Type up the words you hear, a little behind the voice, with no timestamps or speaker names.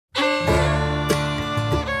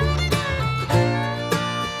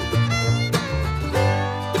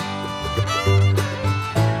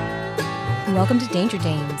Welcome to Danger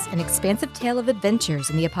Dames, an expansive tale of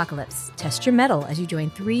adventures in the apocalypse. Test your mettle as you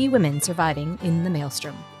join 3 women surviving in the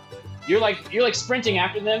maelstrom. You're like sprinting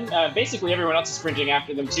after them. Basically, everyone else is sprinting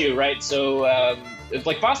after them too, right? So, it's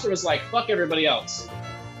like Foster was like, "Fuck everybody else,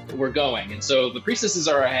 we're going," and so the priestesses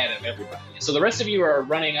are ahead of everybody. So the rest of you are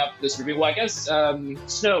running up this ravine. Well, I guess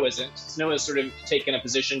Snow isn't. Snow has sort of taken a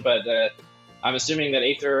position, but I'm assuming that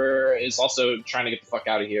Aether is also trying to get the fuck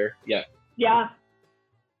out of here. Yeah. Yeah.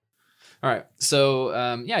 All right,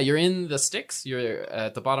 so you're in the sticks. You're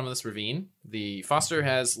at the bottom of this ravine. The Foster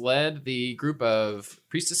has led the group of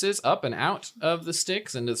priestesses up and out of the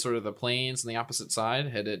sticks into sort of the plains on the opposite side,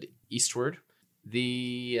 headed eastward.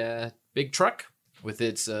 The big truck with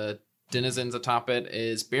its denizens atop it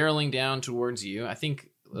is barreling down towards you. I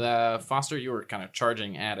think, Foster, you were kind of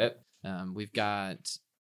charging at it. We've got...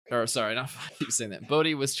 Or, sorry, not I keep saying that.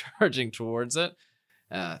 Bodhi was charging towards it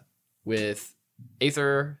with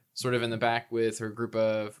Aether sort of in the back with her group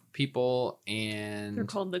of people, and... They're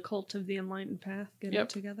called the Cult of the Enlightened Path. Get it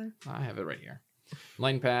together. I have it right here.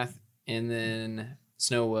 Enlightened Path, and then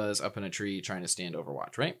Snow was up in a tree trying to stand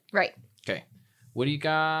Overwatch, right? Right. Okay. What do you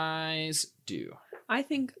guys do? I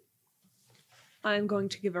think I'm going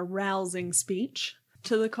to give a rousing speech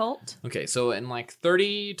to the cult. Okay, so in like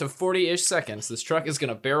 30 to 40-ish seconds, this truck is going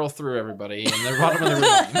to barrel through everybody in the bottom of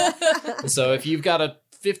the ravine. So if you've got a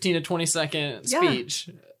 15 to 20 second speech...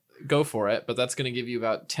 Go for it, but that's going to give you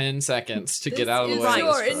about 10 seconds to get out of the way.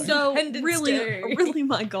 Right. So really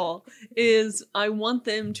my goal is I want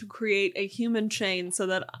them to create a human chain so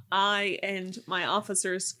that I and my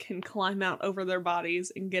officers can climb out over their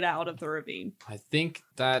bodies and get out of the ravine. I think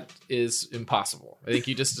that is impossible. I think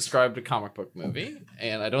you just described a comic book movie,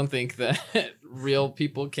 and I don't think that real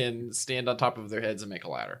people can stand on top of their heads and make a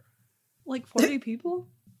ladder. Like 40 people?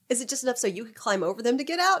 Is it just enough so you can climb over them to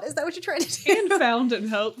get out? Is that what you're trying to do? And found in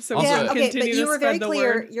hope, so Also, we can okay, continue but you to were spread very the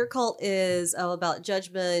clear. word. Your cult is about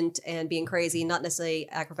judgment and being crazy, not necessarily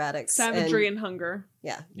acrobatics. Savagery and hunger.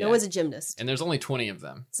 Yeah, Yeah. no one's a gymnast. And there's only 20 of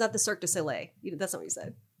them. It's not the Cirque du Soleil. That's not what you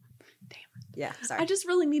said. Damn it. Yeah, sorry. I just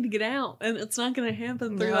really need to get out, and it's not going to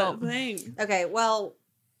happen through that thing. Okay, well,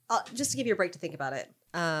 just to give you a break to think about it,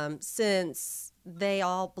 since they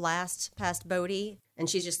all blast past Bodhi, and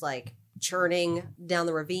she's just like churning down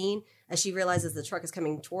the ravine, as she realizes the truck is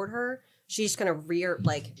coming toward her, she's gonna veer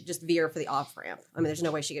for the off ramp. I mean, there's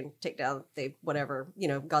no way she can take down the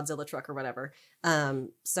Godzilla truck or whatever.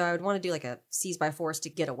 So I would want to do like a seize by force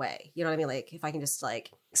to get away. You know what I mean? Like if I can just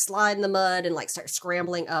like slide in the mud and like start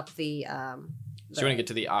scrambling up the. So you want to get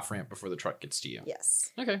to the off ramp before the truck gets to you.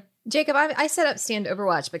 Yes. Okay. Jacob, I set up stand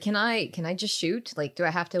Overwatch, but can I just shoot? Like, do I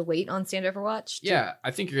have to wait on stand Overwatch? Yeah,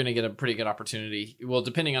 I think you're going to get a pretty good opportunity. Well,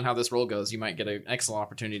 depending on how this roll goes, you might get an excellent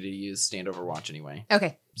opportunity to use stand Overwatch anyway.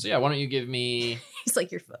 Okay. So yeah, why don't you give me He's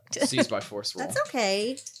like, you're fucked. seize by force roll. That's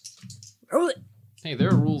okay. Roll it. Hey, there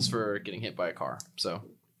are rules for getting hit by a car, so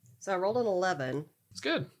So I rolled an 11. it's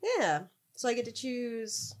good. Yeah. So I get to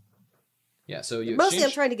choose. Yeah, so you Mostly I'm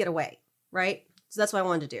exchange- trying to get away, right? So that's what I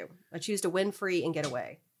wanted to do. I choose to win free and get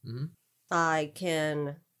away. Mm-hmm. I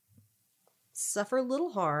can suffer little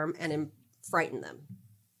harm and frighten them.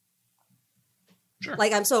 Sure.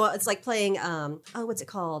 Like it's like playing what's it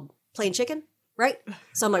called? Playing chicken, right?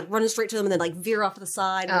 So I'm like running straight to them and then like veer off to the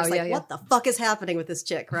side. And what the fuck is happening with this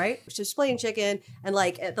chick, right? She's playing chicken and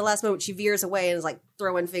like at the last moment she veers away and is like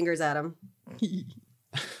throwing fingers at him.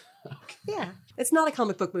 Yeah. It's not a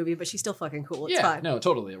comic book movie, but she's still fucking cool. It's fine. No,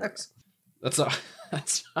 totally it works. That's not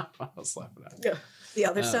what I was laughing at. Yeah. The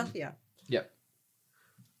other stuff, yeah. Yep.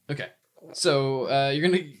 Okay. So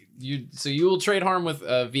you will trade harm with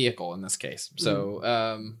a vehicle in this case. So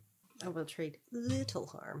I will trade little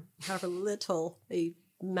harm. However little a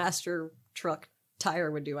master truck tire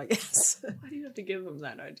would do, I guess. Why do you have to give them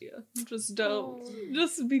that idea? Just don't.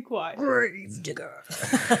 Just be quiet. Grave digger.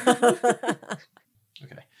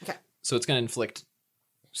 Okay. So it's going to inflict.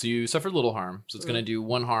 So you suffered little harm. So it's going to do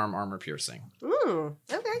 1 harm, armor piercing.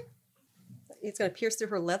 Okay. It's going to pierce through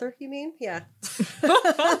her leather, you mean? Yeah.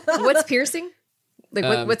 What's piercing?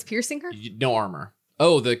 Like, what's piercing her? No armor.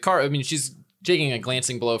 Oh, the car. I mean, she's taking a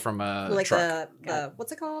glancing blow from a Like truck. the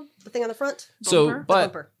what's it called? The thing on the front? So, Bumper? but The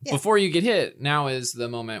bumper. Yeah. before you get hit, now is the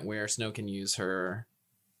moment where Snow can use her.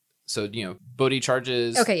 So, Bodhi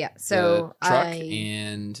charges Okay, yeah. So the truck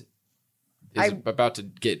and is about to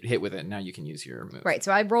get hit with it. Now you can use your move. right.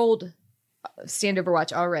 So I rolled stand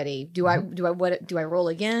Overwatch already. Do I roll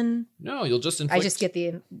again? No, you'll just inflict. I just get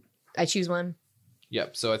I choose one.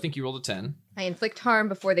 Yep. So I think you rolled a 10. I inflict harm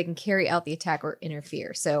before they can carry out the attack or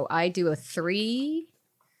interfere. So I do a 3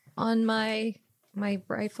 on my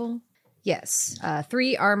rifle. Yes.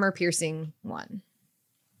 3 armor piercing 1.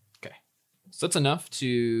 Okay. So that's enough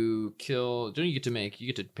to kill. Don't you get to make? You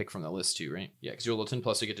get to pick from the list too, right? Yeah, because you're level 10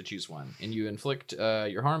 plus, you get to choose one, and you inflict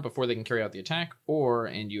your harm before they can carry out the attack,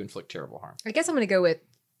 and you inflict terrible harm. I guess I'm going to go with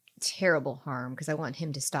terrible harm because I want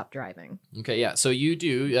him to stop driving. Okay, yeah. So you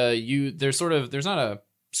do. There's not a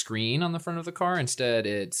screen on the front of the car. Instead,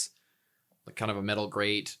 it's like kind of a metal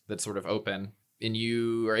grate that's sort of open, and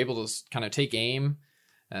you are able to kind of take aim.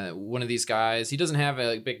 One of these guys, he doesn't have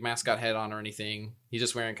a big mascot head on or anything. He's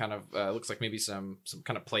just wearing kind of looks like maybe some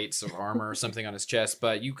kind of plates of armor or something on his chest.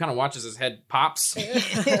 But you kind of watch as his head pops.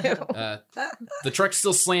 The truck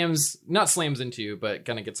still not slams into you, but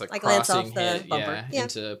kind of gets like crossing off the hit, bumper. Yeah.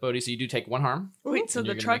 into Bodhi. So you do take one harm. Wait, so and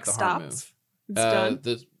the you're gonna truck make the harm stops? move. It's done?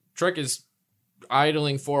 The truck is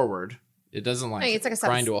idling forward. It doesn't like It's like a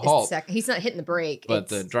grind to a halt, He's not hitting the brake. but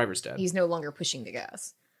the driver's dead. He's no longer pushing the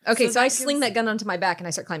gas. Okay, so I sling that gun onto my back and I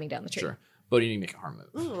start climbing down the tree. Sure. Bodhi, you need to make a harm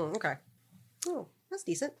move. Okay. Oh, that's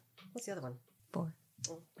decent. What's the other one? 4.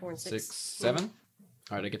 4 and 6. 6, 7.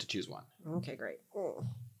 All right, I get to choose one. Okay, great. Oh,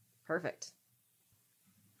 perfect.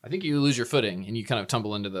 I think you lose your footing and you kind of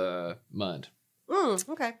tumble into the mud.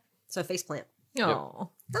 Okay. So face plant. Oh.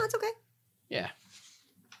 No, it's okay. Yeah.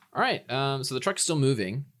 All right. So the truck's still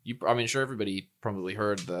moving. Sure, everybody probably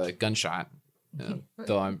heard the gunshot.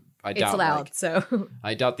 Though I doubt It's loud, so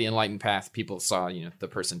I doubt the enlightened path people saw, the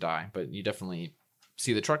person die, but you definitely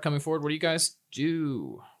see the truck coming forward. What do you guys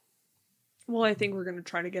do? Well, I think we're going to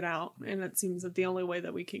try to get out, and it seems that the only way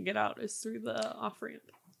that we can get out is through the off-ramp.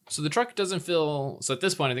 So the truck doesn't feel. So at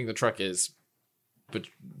this point, I think the truck is, but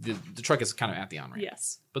the truck is kind of at the on-ramp.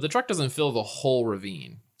 Yes. But the truck doesn't fill the whole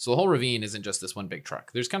ravine. So the whole ravine isn't just this one big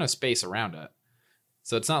truck. There's kind of space around it.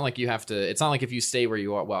 So it's not like you have to. It's not like if you stay where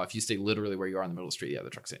you are. Well, if you stay literally where you are in the middle of the street, yeah, the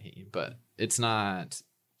truck's gonna hit you. But it's not.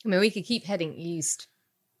 I mean, we could keep heading east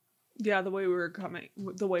Yeah, the way we were going.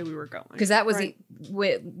 because that was right?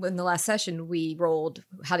 when the last session we rolled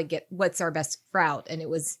how to get what's our best route, and it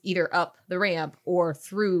was either up the ramp or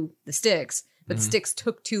through the sticks. But the sticks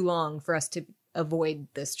took too long for us to avoid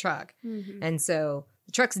this truck, and so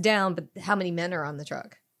the truck's down. But how many men are on the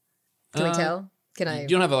truck? Can we tell? Can I? You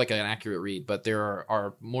don't have an accurate read, but there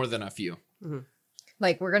are more than a few.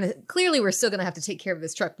 Like we're still gonna have to take care of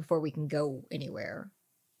this truck before we can go anywhere.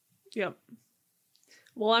 Yep.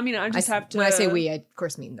 Well, I mean, I have to. When I say we, I of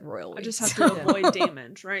course mean the royal. I just have to avoid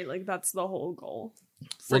damage, right? Like that's the whole goal.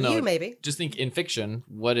 For you, maybe. Just think in fiction,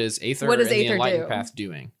 what is Aether What does and the Aether Enlightened do? Path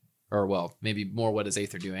doing? Or well, maybe more what is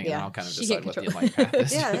Aether doing, Yeah, and I'll kind of she decide can't what the control- Enlightened Path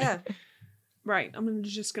is. Yeah. Right. I'm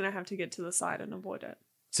just gonna have to get to the side and avoid it.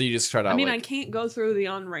 So you just try to. I mean, like, I can't go through the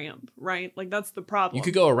on ramp, right? Like that's the problem. you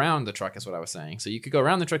could go around the truck, is what I was saying. So you could go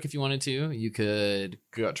around the truck if you wanted to. You could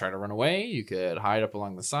try to run away. You could hide up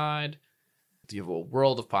along the side. You have a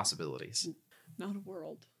world of possibilities. Not a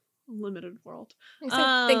world, a limited world.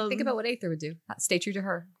 Think about what Aether would do. Stay true to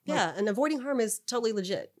her. Yeah, and avoiding harm is totally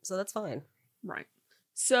legit, so that's fine. Right.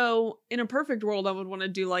 So in a perfect world, I would want to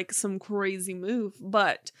do like some crazy move,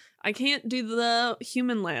 but I can't do the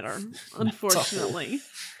human ladder, unfortunately.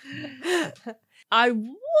 I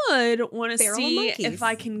would want to Feral see monkeys. if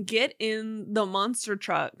I can get in the monster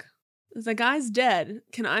truck. If the guy's dead,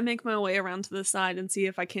 can I make my way around to the side and see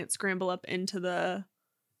if I can't scramble up into the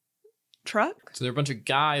truck? So there are a bunch of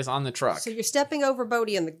guys on the truck. So you're stepping over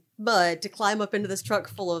Bodhi in the mud to climb up into this truck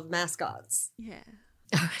full of mascots. Yeah.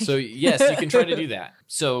 So yes, you can try to do that.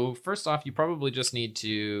 So first off, you probably just need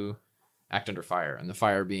to act under fire, and the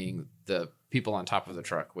fire being the people on top of the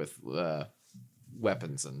truck with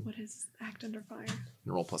weapons and What is act under fire?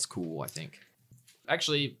 roll plus cool, I think.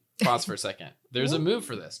 Actually, pause for a second. There's a move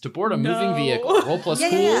for this. To board a moving vehicle, roll plus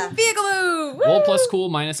cool. Yeah. Vehicle move! Roll plus cool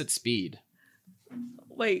minus its speed.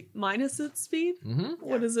 Wait, minus its speed? Mm-hmm.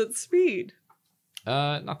 What is its speed?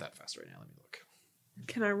 Not that fast right now. Let me look.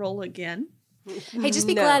 Can I roll again? Hey, just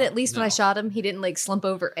be No. glad at least when I No. shot him, he didn't like slump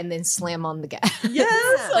over and then slam on the gas.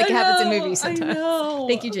 Yes, Like I it happens in know, movies I sometimes. know.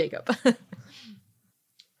 Thank you, Jacob. I'm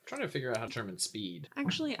trying to figure out how to determine speed.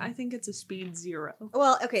 Actually, I think it's a speed 0.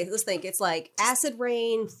 Well, okay, let's think. It's like acid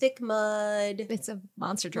rain, thick mud, It's a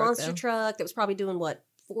monster truck. monster though. truck that was probably doing what,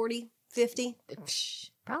 40, 50? Psh,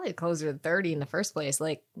 probably closer to 30 in the first place.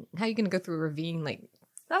 Like, how you gonna go through a ravine? Like,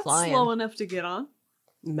 That's Flying. slow enough to get on.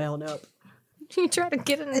 Mount up. you try to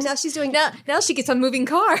get in. And now she's doing. Now she gets on moving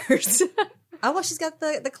cars. Oh, well, she's got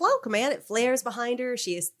the cloak, man. It flares behind her.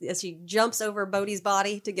 She jumps over Bodhi's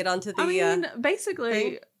body to get onto the. I mean, thing.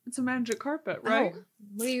 basically, it's a magic carpet, right?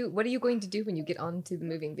 Oh, what are you going to do when you get onto the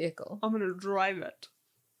moving vehicle? I'm gonna drive it.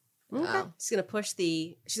 Okay. Wow. She's gonna push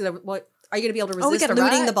the. She's gonna. What? Are you gonna be able to Oh, we resist gotta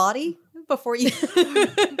looting ride. the body before you?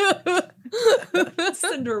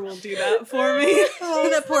 Cinder will do that for me. Oh,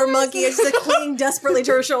 that poor monkey is just like clinging desperately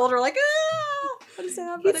to her shoulder, like, ah, what is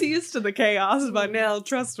happening? He's used to the chaos by now,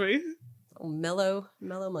 trust me. Oh, mellow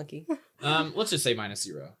monkey. Let's just say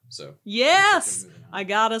 -0. So Yes! I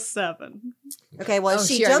got a 7. Okay, well, Oh, if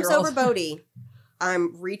she she jumps already over Bodhi,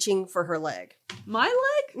 I'm reaching for her leg. My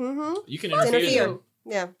leg? Mm-hmm. you can Fuck interfere. you.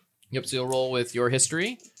 Yeah. Yep. So you'll roll with your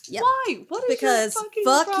history. Yep. Why? What is Because your fucking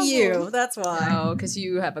fuck problem? you. That's why. Oh, because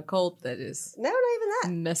you have a cult that is No, not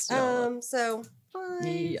even messed that. up. So 5,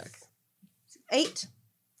 Yuck. 8.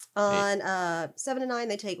 On 7 and 9,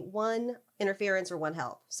 they take 1 interference or 1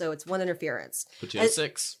 help. So it's 1 interference. Puts you at a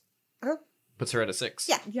 6. Huh? Puts her at a 6.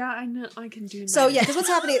 Yeah. Yeah, I know. I can do that. So yeah, because what's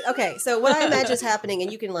happening? Okay, so what I imagine is happening,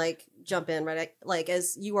 and you can like jump in, right? Like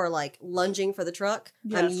as you are like lunging for the truck,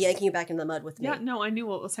 I'm Yes. yanking you back in the mud with me. Yeah, no, I knew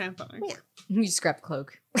what was happening. Yeah. You just grab the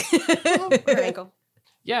cloak. Her ankle.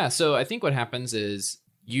 Yeah, so I think what happens is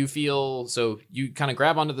you feel, so you kind of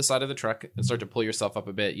grab onto the side of the truck and start to pull yourself up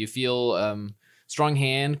a bit. You feel strong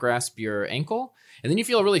hand grasp your ankle, and then you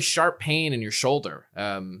feel a really sharp pain in your shoulder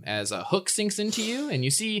as a hook sinks into you, and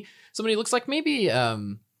you see somebody who looks like maybe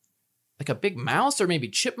like a big mouse or maybe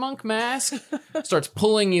chipmunk mask starts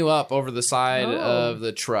pulling you up over the side Oh. of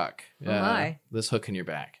the truck. Oh my. This hook in your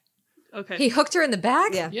back. Okay, He hooked her in the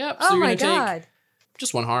back? Yeah. Yep, so Oh you're my going to god. take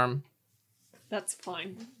just 1 harm. that's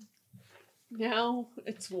fine. Now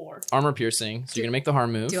it's war. Armor piercing, so you're going to make the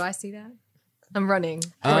harm move. Do I see that? I'm running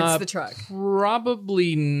towards Uh, the truck.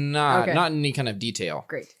 Probably not. Okay. Not in any kind of detail.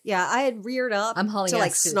 Great. Yeah, I had reared up I'm hauling to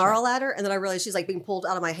like ass to the snarl at her, and then I realized she's like being pulled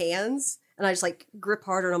out of my hands, and I just like grip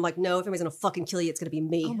harder, and I'm like, no, if anybody's gonna fucking kill you, it's gonna be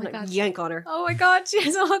me. Oh my and I God. yank on her. Oh my god, she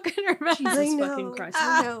has a hook in her back. Jesus I know. fucking Christ.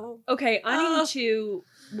 I know. Okay, I need to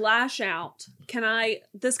lash out. Can I?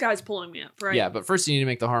 This guy's pulling me up, right? Yeah, but first you need to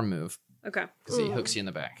make the harm move Okay. because he hooks you in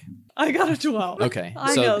the back. I got a 12. Okay,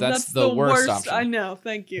 I so know, that's the worst option. I know.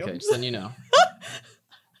 Thank you. Okay, just then you know.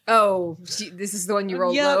 Oh, this is the one you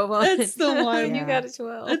rolled Yep, low on. it's the one. You got a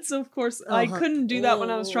 12. It's of course I Uh-huh. couldn't do that when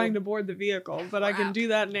I was Oh. trying to board the vehicle, but I can do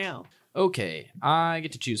that now. Okay, I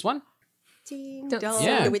get to choose one. Ding Don't- dong,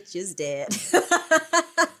 Yeah. the witch is dead.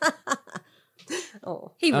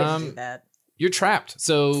 Oh, He wouldn't Um, do that. You're trapped.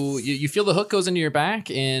 So you feel the hook goes into your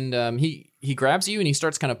back, and he grabs you and he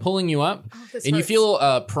starts kind of pulling you up, Oh, this and you hurts. feel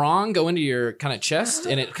a prong go into your kind of chest,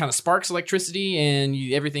 and it kind of sparks electricity, and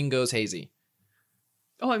everything goes hazy.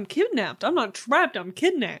 Oh, I'm kidnapped. I'm not trapped. I'm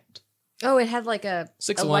kidnapped. Oh, it had like a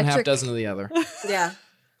 6 of one, half electric- dozen of the other. yeah.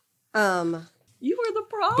 You were the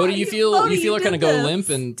prize. Bodhi, you feel her did kind of go this. limp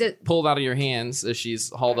and Did- pulled out of your hands as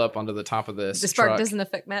she's hauled up onto the top of this The spark truck. doesn't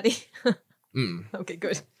affect Maddie. Mm. Okay,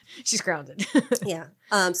 good. She's grounded. Yeah.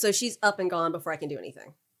 So she's up and gone before I can do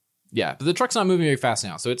anything. Yeah, but the truck's not moving very fast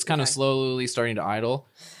now, so it's kind of Okay. slowly starting to idle.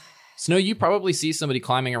 Snow, you probably see somebody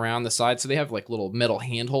climbing around the side, so they have like little metal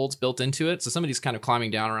handholds built into it. So somebody's kind of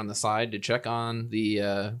climbing down around the side to check on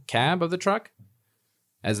the cab of the truck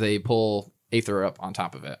as they pull Aether up on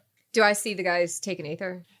top of it. Do I see the guys taking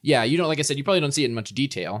Aether? Yeah, you don't, like I said, you probably don't see it in much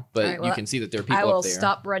detail, but All right, well, you can see that there are people I will up there.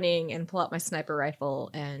 stop running and pull out my sniper rifle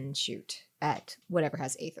and shoot at whatever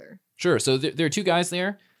has Aether. Sure. So there are 2 guys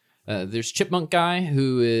there. There's Chipmunk guy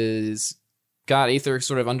who is got Aether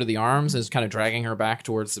sort of under the arms and is kind of dragging her back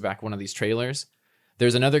towards the back of one of these trailers.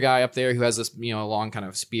 There's another guy up there who has this, a long kind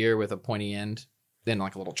of spear with a pointy end, then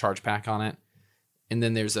like a little charge pack on it. And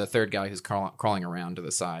then there's a third guy who's crawling around to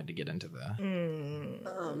the side to get into the.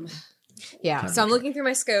 Yeah, so I'm looking through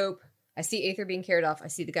my scope. I see Aether being carried off. I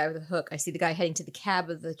see the guy with the hook. I see the guy heading to the cab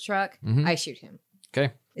of the truck. Mhm. I shoot him.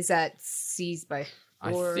 Okay. Is that seized by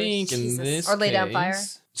I force? think in Jesus. this Or lay down case- fire?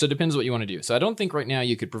 So it depends what you want to do. So I don't think right now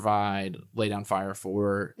you could provide lay down fire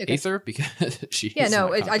for Okay. Aether because she. Yeah, is no,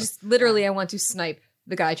 not I conscious. just literally I want to snipe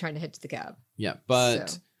the guy trying to head to the cab. Yeah, but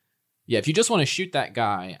So. yeah, if you just want to shoot that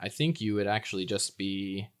guy, I think you would actually just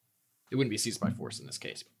be. It wouldn't be seized by force in this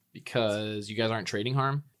case because you guys aren't trading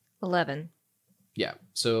harm. 11. Yeah,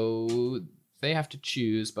 so they have to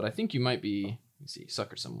choose, but I think you might be. Let's see,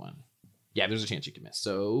 sucker someone. Yeah, there's a chance you can miss.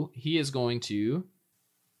 So he is going to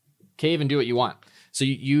cave and do what you want. So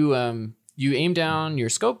you aim down your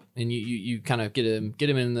scope and you kind of get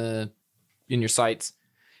him in your sights,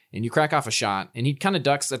 and you crack off a shot, and he kind of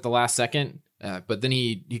ducks at the last second, but then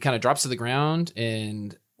he kind of drops to the ground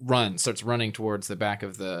and starts running towards the back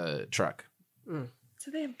of the truck.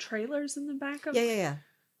 Do they have trailers in the back of? Yeah.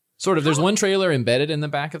 Sort of. There's one trailer embedded in the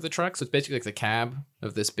back of the truck, so it's basically like the cab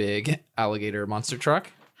of this big alligator monster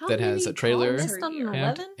truck How that has many a trailer. cars are Missed on here? an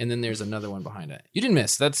cabbed, 11? and then there's another one behind it. You didn't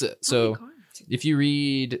miss. That's it. How many So cars? if you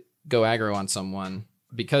read Go Aggro on someone,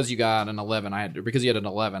 because you got an 11, because you had an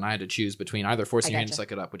 11, I had to choose between either forcing your hand to gotcha.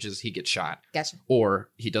 suck it up, which is he gets shot, Gotcha. or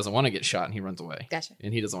he doesn't want to get shot and he runs away. Gotcha.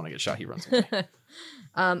 And he doesn't want to get shot, he runs away.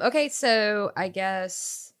 Okay, so I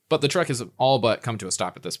guess. But the truck has all but come to a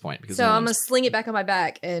stop at this point because So no I'm gonna one's- sling it back on my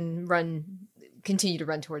back and continue to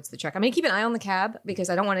run towards the truck. I'm gonna keep an eye on the cab because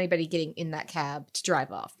I don't want anybody getting in that cab to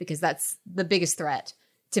drive off because that's the biggest threat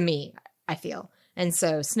to me, I feel. And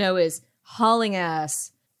so Snow is hauling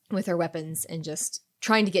ass with her weapons and just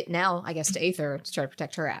trying to get now, I guess, to Aether to try to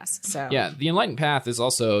protect her ass. So Yeah, the Enlightened Path is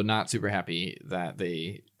also not super happy that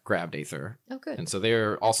they grabbed Aether. Oh, good. And so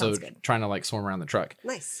they're also sounds good. trying to like swarm around the truck.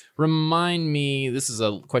 Nice. Remind me, this is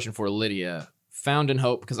a question for Lydia. Found and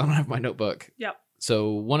Hope, because I don't have my notebook. Yep. So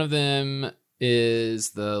one of them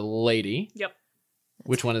is the lady. Yep.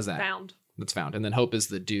 Which one is that? Found. That's Found. And then Hope is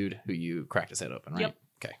the dude who you cracked his head open, right? Yep.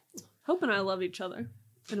 Okay. Hope and I love each other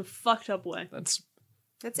in a fucked up way. That's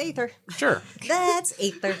That's Aether. sure. That's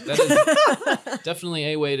Aether. That is definitely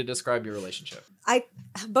a way to describe your relationship.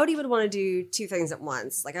 Bodhi would want to do two things at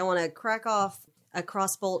once. Like I want to crack off a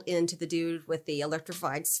crossbolt into the dude with the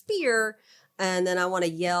electrified spear, and then I want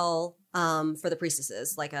to yell for the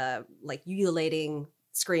priestesses, like a ululating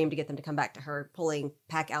scream to get them to come back to her, pulling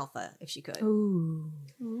Pack Alpha if she could. Ooh.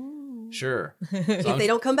 Sure. If they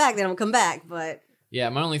don't come back, they don't come back. But Yeah,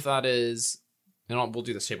 my only thought is, and we'll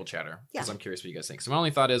do this table chatter because Yeah. I'm curious what you guys think. So my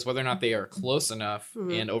only thought is whether or not they are close enough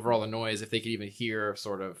Mhm. and overall the noise, if they could even hear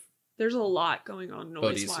sort of There's a lot going on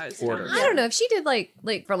Bodhi's noise-wise. order. I don't know if she did like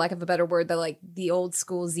for lack of a better word, the old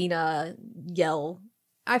school Xena yell.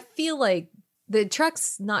 I feel like the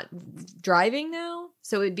truck's not driving now,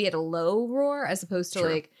 so it'd be at a low roar as opposed to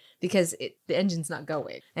Sure. because the engine's not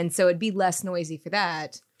going, and so it'd be less noisy for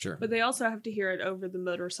that. sure. But they also have to hear it over the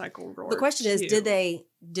motorcycle roar. the question is, too.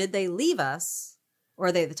 did they leave us, or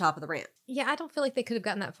are they at the top of the ramp? Yeah, I don't feel like they could have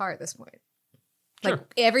gotten that far at this point. Sure.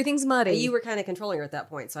 Like everything's muddy. You were kind of controlling her at that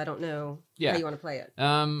point, so I don't know Yeah. how you want to play it.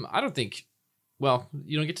 I don't think. Well,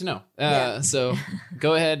 you don't get to know. Yeah. So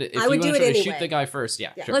go ahead. If I you would want do to it try to shoot anyway. the guy first,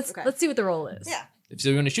 yeah, Yeah. sure. let's Okay. let's see what the roll is. Yeah. If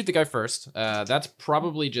you want to shoot the guy first, that's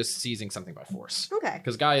probably just seizing something by force. Okay.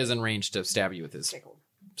 Because guy is in range to stab you with his Okay, cool.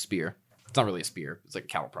 spear. It's not really a spear. It's like a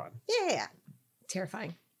cattle prod. Yeah.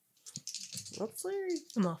 Terrifying. Let's see.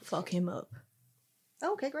 I'm gonna fuck him up.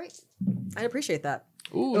 Okay, great. I appreciate that.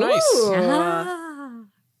 Ooh, nice. Ooh. Ah,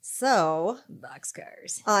 So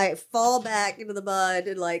boxcars. I fall back into the mud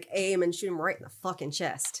and aim and shoot him right in the fucking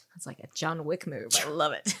chest. That's like a John Wick move. I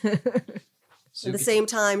love it. At the same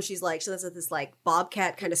time, she does this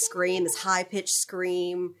bobcat kind of scream, this high pitched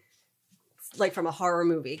scream, like from a horror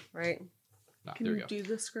movie, right? Ah, Can there we you go. do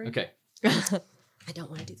the screen? Okay. I don't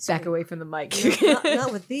want to do this. Back away from the mic.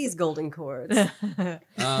 Not with these golden cords.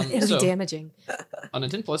 It'll So be damaging. on a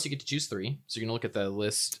 10 plus, you get to choose 3. So you're gonna look at the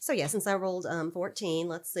list. So yeah, since I rolled 14,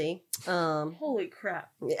 let's see. Holy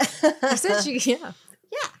crap. You said yeah.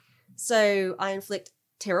 So I inflict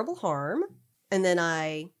terrible harm, and then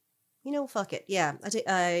fuck it. Yeah,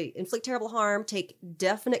 I inflict terrible harm, take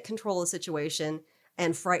definite control of the situation,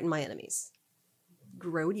 and frighten my enemies.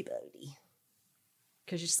 Grody Bodie.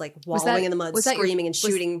 Because you're just Was wallowing that- in the mud, was that your- screaming and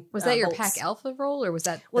shooting. Was that your bolts. Pack Alpha roll, or was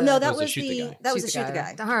that? Well, the- no, That that was a was shoot the guy. that was a shoot the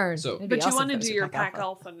guy. Darn. So- It'd be But you awesome want to if it was do your Pack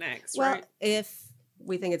Alpha next, Well, right? if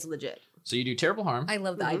we think it's legit. So you do terrible harm. I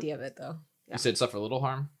love the Mhm. idea of it though. You said suffer little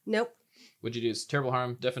harm. Nope. What'd you do? Is terrible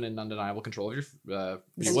harm, definite and undeniable control of your The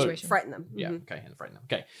what- situation. Frighten them. Yeah. Mhm. Okay. And frighten them.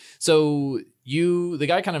 Okay. So the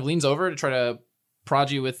guy kind of leans over to try to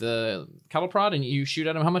prod you with the cattle prod, and you shoot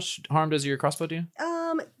at him. How much harm does your crossbow do?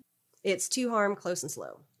 It's 2 harm, close and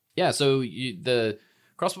slow. Yeah. So the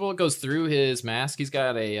crossbow bullet goes through his mask. He's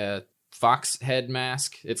got a fox head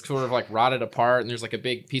mask. It's sort of rotted apart, and there's a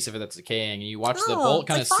big piece of it that's decaying. And you watch the Oh, bolt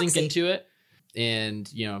kind of like sink Foxy. into it,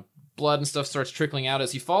 and blood and stuff starts trickling out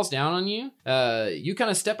as he falls down on you. You kind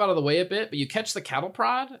of step out of the way a bit, but you catch the cattle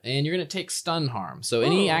prod, and you're going to take stun harm. So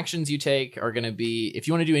any Oh. actions you take are going to be, if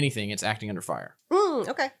you want to do anything, it's acting under fire.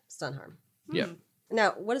 Okay. Stun harm. Yeah.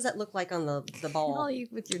 Now, what does that look like on the ball? All you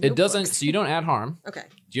with your It doesn't, notebooks. so you don't add harm. Okay.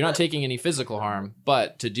 You're not taking any physical harm,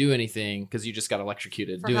 but to do anything, because you just got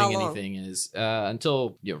electrocuted, For doing how long? anything is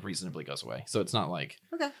until reasonably goes away. So it's not like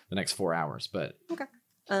Okay. the next 4 hours, but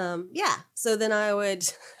Yeah. So then I would,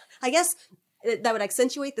 I guess that would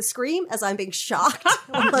accentuate the scream as I'm being shocked.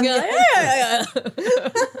 Yeah.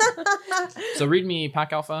 so read me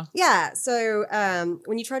Pack Alpha. Yeah. So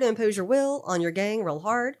when you try to impose your will on your gang, roll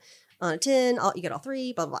hard. On a 10, you get all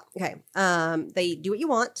 3, blah, blah, blah. Okay. They do what you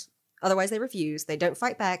want. Otherwise, they refuse. They don't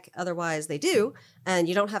fight back. Otherwise, they do. And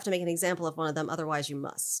you don't have to make an example of one of them. Otherwise, you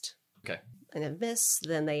must. Okay. And if miss,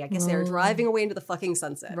 then I guess they're Roll. driving away into the fucking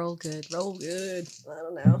sunset. Roll good. Roll good. I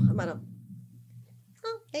don't know. I might have.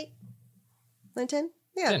 Oh, 8, 9, 10.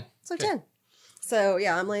 Yeah, 10. so Okay. 10. So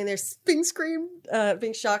yeah, I'm laying there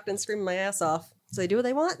being shocked and screaming my ass off. So they do what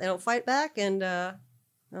they want. They don't fight back, and I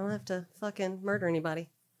don't have to fucking murder anybody.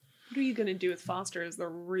 What are you going to do with Foster is the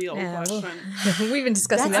real Yeah, well, question. We've been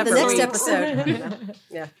discussing That's that the for next weeks. episode.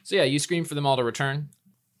 Yeah, So yeah, you scream for them all to return.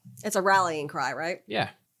 it's a rallying cry, right? Yeah.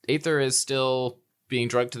 Aether is still being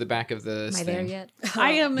drugged to the back of the Am I there yet?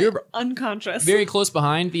 I am You're unconscious. very close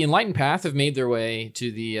behind. The Enlightened Path have made their way to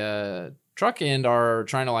the truck and are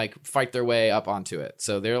trying to like fight their way up onto it.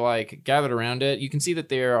 So they're like gathered around it. You can see that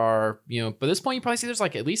there are, by this point you probably see there's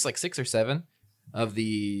like at least like 6 or 7 of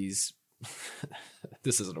these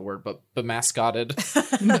this isn't a word, but mascotted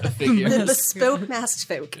figures. Bespoke masked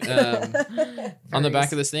folk. On the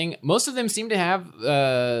back of this thing. Most of them seem to have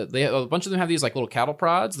a bunch of them have these like little cattle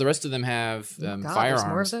prods. The rest of them have God, firearms. there's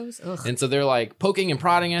more of those? Ugh. And so they're like poking and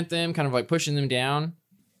prodding at them, kind of like pushing them down.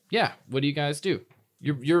 Yeah, what do you guys do?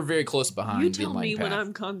 You're very close behind. You the tell me Enlightened when Path.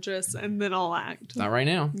 I'm conscious, and then I'll act. Not right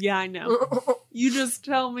now. Yeah, I know. You just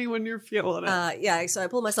tell me when you're feeling it. Yeah, so I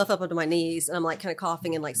pull myself up onto my knees, and I'm like kind of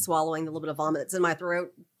coughing and like swallowing the little bit of vomit that's in my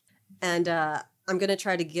throat. And I'm gonna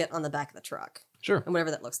try to get on the back of the truck, Sure. and whatever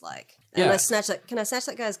that looks like. And Yeah. I snatch that. Can I snatch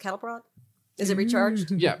that guy's cattle prod? Is it recharged?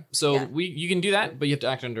 Yeah. So Yeah. you can do that, but you have to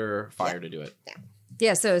act under fire to do it.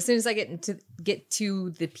 Yeah, so as soon as I get to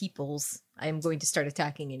the peoples, I am going to start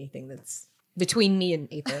attacking anything that's between me and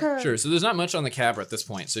Aether. Sure. So there's not much on the Cabra at this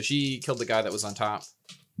point. So she killed the guy that was on top.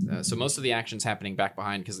 So most of the action's happening back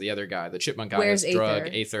behind because the other guy, the chipmunk guy, Where's has drug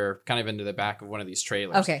Aether? Aether kind of into the back of one of these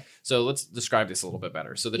trailers. Okay. So let's describe this a little bit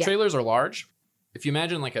better. So the Yeah. trailers are large. If you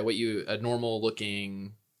imagine like a normal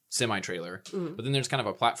looking semi-trailer, Mhm. but then there's kind of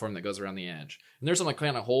a platform that goes around the edge. And there's some like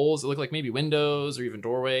kind of holes that look like maybe windows or even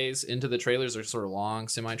doorways into the trailers. They're sort of long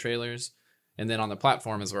semi-trailers. And then on the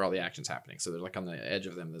platform is where all the action's happening. So they're like on the edge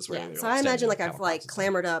of them. This where Yeah. they're, So I standing imagine on like cattle I've like prods and stuff.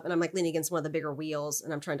 clambered up, and I'm like leaning against one of the bigger wheels,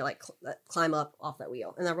 and I'm trying to like climb up off that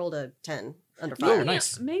wheel. And I rolled a 10 under Oh, fire.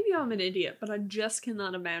 nice. Maybe I'm an idiot, but I just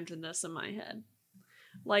cannot imagine this in my head.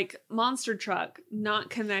 Like monster truck, not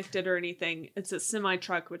connected or anything. It's a semi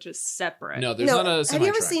truck, which is separate. No, there's not a have semi you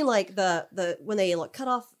ever seen like the when they like cut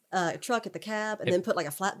off a truck at the cab and Yep. then put like a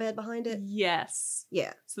flatbed behind it? Yes.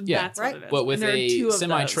 Yeah. So Yeah. that's Right? what it is. But with And there are a 2 of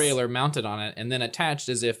semi those. trailer mounted on it, and then attached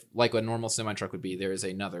as if like a normal semi truck would be, there is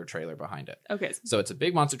another trailer behind it. Okay. So it's a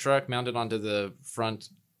big monster truck mounted onto the front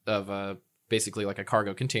of basically like a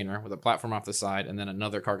cargo container with a platform off the side, and then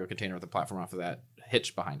another cargo container with a platform off of that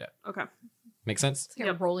hitched behind it. Okay. Make sense? It's like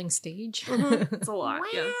a rolling stage. It's a lot.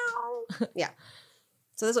 Yeah. Yeah.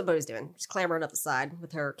 So that's what Bodhi's doing. She's clambering up the side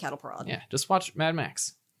with her cattle prod. Yeah. Just watch Mad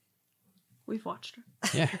Max. We've watched her.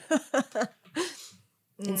 Yeah.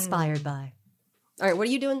 Inspired by. All right, what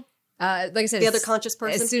are you doing? Like I said, The other as- conscious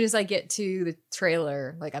person? As soon as I get to the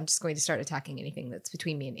trailer, like I'm just going to start attacking anything that's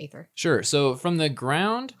between me and Aether. Sure. So from the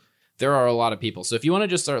ground, there are a lot of people. So if you want to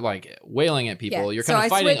just start like wailing at people, Yeah. you're So kind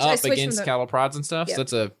of I fighting switch- I up switch against from the- cattle prods and stuff. Yeah. So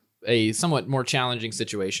that's a somewhat more challenging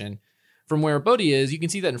situation. From where Bodhi is, you can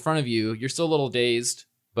see that in front of you. You're still a little dazed,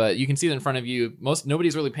 but you can see that in front of you.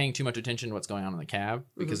 Nobody's really paying too much attention to what's going on in the cab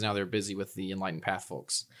because now they're busy with the Enlightened Path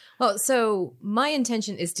folks. Well, so my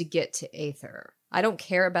intention is to get to Aether. I don't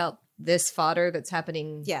care about this fodder that's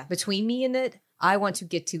happening Yeah. between me and it. I want to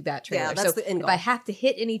get to that trailer. Yeah, that's so the end if goal. I have to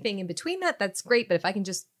hit anything in between that, that's great. But if I can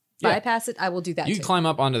just Yeah. bypass it, I will do that You too. can climb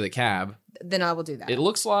up onto the cab. Then I will do that. It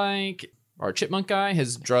looks like our chipmunk guy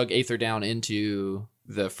has drug Aether down into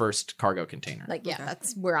the first cargo container. Like, yeah, Okay.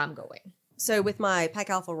 that's where I'm going. So with my Pack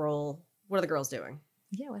Alpha roll, what are the girls doing?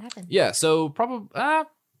 Yeah, what happened? Yeah, so probably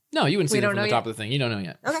no, you wouldn't see We them don't from the know top of the thing. You don't know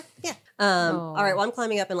yet. Okay, yeah. Oh. All right, well, I'm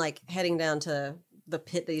climbing up and like heading down to the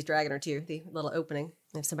pit that he's dragging her to, the little opening.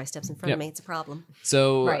 If somebody steps in front Yep. of me, it's a problem.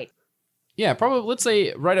 So Right. yeah, probably let's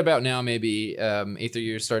say right about now, maybe Aether,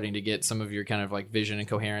 you're starting to get some of your kind of like vision and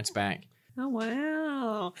coherence back. Oh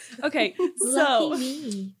wow. Okay. So. Lucky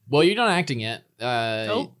me. Well, you're not acting yet.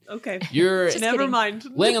 Oh. Okay. You're Just Never kidding. mind.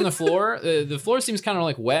 laying on the floor. The floor seems kind of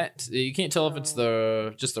like wet. You can't tell if it's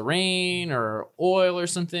just the rain or oil or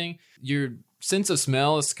something. Your sense of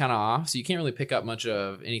smell is kind of off, so you can't really pick up much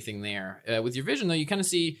of anything there. With your vision, though, you kind of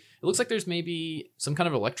see it looks like there's maybe some kind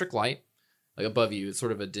of electric light like above you. It's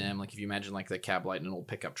sort of a dim, like if you imagine like the cab light in an old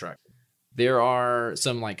pickup truck. There are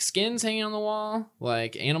some like skins hanging on the wall,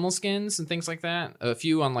 like animal skins and things like that. A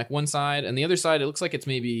few on like one side, and the other side, it looks like it's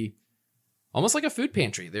maybe almost like a food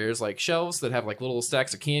pantry. There's like shelves that have like little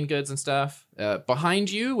stacks of canned goods and stuff. Behind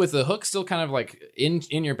you, with the hook still kind of like in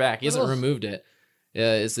your back, he hasn't Ugh. removed it,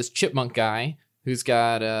 is this chipmunk guy who's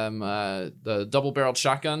got the double-barreled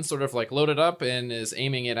shotgun sort of like loaded up and is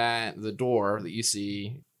aiming it at the door that you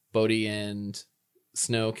see Bodhi and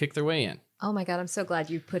Snow kick their way in. Oh my god, I'm so glad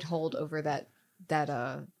you put hold over that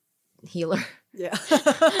healer Yeah.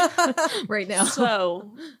 right now.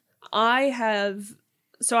 So I have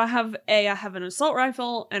an assault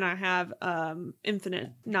rifle and I have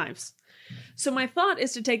infinite knives. So my thought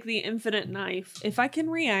is to take the infinite knife. If I can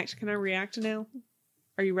I react now?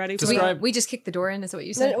 Are you ready for Describe- that? We just kicked the door in, is that what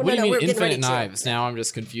you said? No, What do you mean we're getting ready infinite to. knives? Now I'm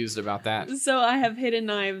just confused about that. So I have hidden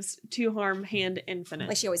knives, 2 harm, hand infinite.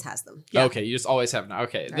 Like she always has them. Yeah. Okay, you just always have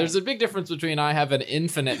okay. Right. There's a big difference between I have an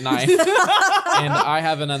infinite knife and I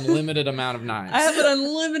have an unlimited amount of knives. I have an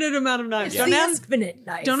unlimited amount of knives. Yeah. infinite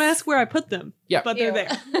knife. Don't ask where I put them. Yeah. But they're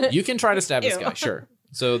there. You can try to stab this Ew. guy, sure.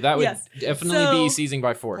 So that would Yes. definitely So- be seizing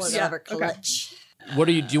by force. Yeah, Whatever. okay. Clutch. What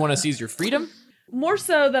do you want to seize your freedom? More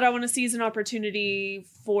so that I want to seize an opportunity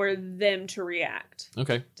for them to react.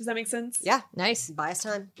 Okay. Does that make sense? Yeah. Nice. Buy us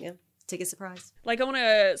time. Yeah. Take a surprise. Like I want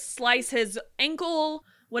to slice his ankle,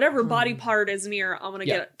 whatever body part is near. I want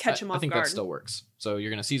to catch him I off think guard. that still works. So you're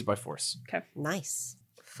going to seize by force. Nice.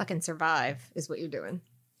 Fucking survive is what you're doing.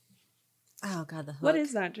 Oh god, the hook. What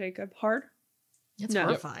is that, Jacob? Hard? That's No.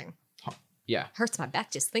 horrifying. Yeah. Hurts my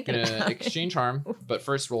back just thinking Gonna about it. exchange harm, but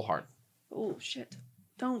first roll hard. Oh shit!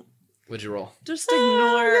 Don't What'd you roll? just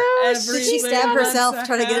ignore everything. Did she stab herself that's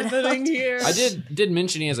trying to get it happening out? Here. I did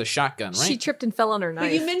mention he has a shotgun, right? She tripped and fell on her But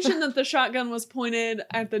knife. you mentioned that the shotgun was pointed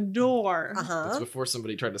at the door. Uh That's huh. before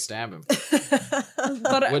somebody tried to stab him.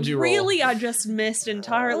 But What'd you roll? really, I just missed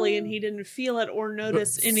entirely, and he didn't feel it or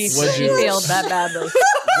notice anything. What'd She you roll? failed that badly.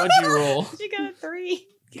 What'd you roll? She got a 3.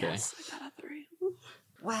 Okay. Yes, I got a 3.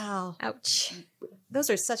 Wow. Ouch.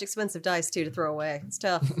 Those are such expensive dice too to throw away. It's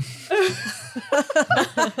tough.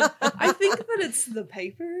 I think that it's the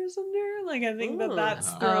papers under. Like, I think that Ooh. that's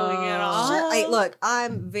throwing it Oh. off. Hey, look,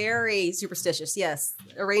 I'm very superstitious. Yes.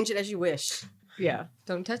 Arrange it as you wish. Yeah.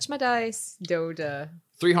 Don't touch my dice. Don't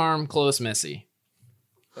 3 harm, close, messy.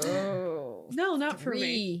 Oh. No, not for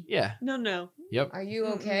me. Yeah. No. Yep. Are you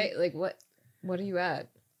okay? Like what are you at?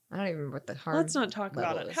 I don't even remember what the hard Let's not talk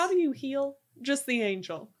about level it. is. How do you heal? Just the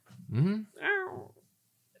angel. Mm-hmm. Ow.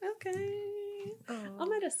 Okay.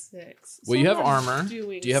 I'm at a 6. Well, you I'm have not armor.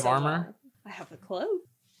 doing Do you have so armor? well. I have a cloak.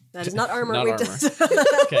 That is not armor. Not We've armor. done-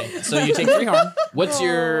 Okay, so you take 3 harm. What's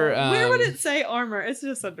your Where would it say armor? It's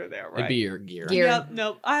just under there, right? It'd be your gear. Gear. Yep,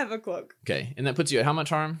 nope. I have a cloak. Okay, and that puts you at how much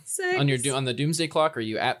harm 6. on your on the doomsday clock? Are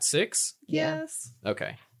you at 6? Yeah. Yes.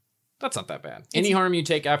 Okay, that's not that bad. Any harm you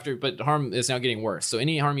take after, but harm is now getting worse. So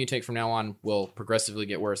any harm you take from now on will progressively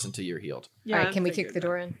get worse until you're healed. Yeah, All I right, can we figured kick the that.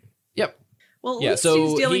 door in? Yep. Well, at Yeah, least so he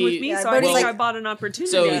was dealing with he- me, Yeah, so I Bodhi's think like- I bought an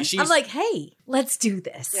opportunity. So she's I'm like, hey, let's do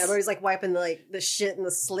this. Yeah, Brody's like wiping the shit and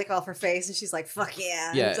the slick off her face, and she's like, "Fuck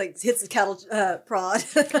yeah!" Yeah. And it's like hits the cattle prod.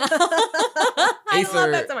 I Aether-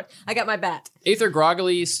 love that so much. I got my bat. Aether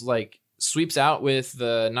groggily like sweeps out with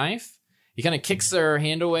the knife. He kind of kicks her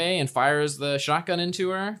hand away and fires the shotgun into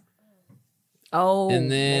her, Oh, and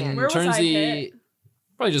then man. Where was turns I the hit?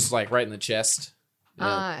 probably just like right in the chest.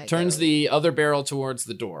 I Turns don't- the other barrel towards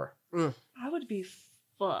the door. I would be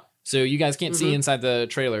fucked. So you guys can't see Mhm. inside the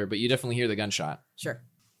trailer, but you definitely hear the gunshot. Sure.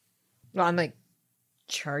 Well, I'm like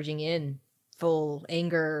charging in, full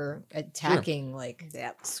anger, attacking, like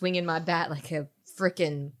Yeah. swinging my bat like a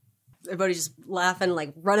freaking. Everybody's just laughing,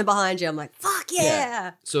 like running behind you. I'm like, "Fuck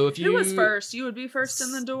yeah!" So if you Who was first? You would be first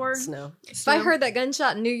in the door. Snow. If I heard that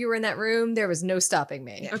gunshot and knew you were in that room, there was no stopping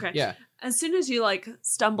me. Yeah. Okay. Yeah. As soon as you like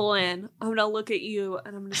stumble in, I'm gonna look at you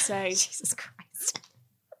and I'm gonna say, Jesus Christ!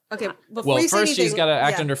 Okay. Before Well, you say first she's anything- got to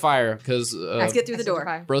act yeah. under fire because Let's get through the door.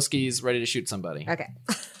 Broski's ready to shoot somebody. Okay.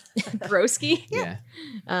 Broski. Yeah.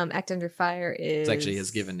 Act under fire is It's actually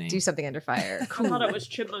his given name. do something under fire. I thought it was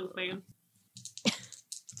Chipmunk Man.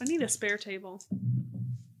 I need a spare table.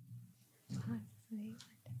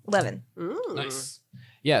 11. Mm. Nice.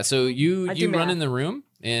 Yeah, so you I do run math. in the room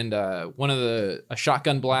and a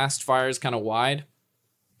shotgun blast fires kind of wide,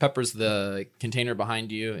 peppers the container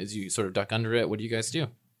behind you as you sort of duck under it. What do you guys do?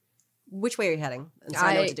 Which way are you heading? And so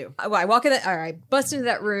I know what to do. I walk in. I bust into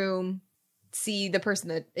that room. See the person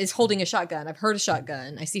that is holding a shotgun. I've heard a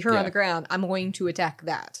shotgun. I see her Yeah. on the ground. I'm going to attack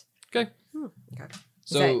that. Okay. Okay. Is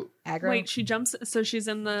So that aggro? Wait, she jumps. So she's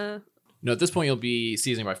in the. no, at this point you'll be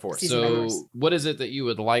seizing by force. Seizing by So force. what is it that you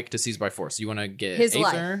would like to seize by force? You want to get His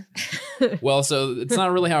Aether? Well, so it's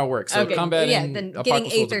not really how it works. So Okay, combat yeah, in then Apocalypse getting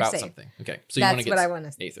World's Aether about safe. something. Okay, so you want to That's get what I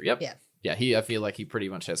want to. Aether. Yep. Yeah. Yeah, I feel like he pretty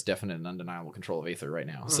much has definite and undeniable control of Aether right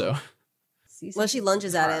now. So Well, she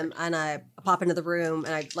lunges at him, and I pop into the room,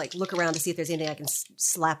 and I like look around to see if there's anything I can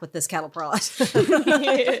slap with this cattle prod.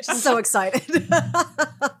 She's so excited.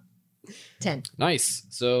 10. nice.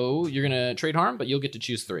 So you're gonna trade harm, but you'll get to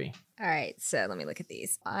choose 3. All right, so let me look at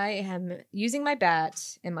these. I am using my bat,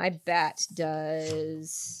 and my bat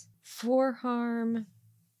does 4 harm.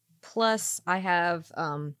 Plus, I have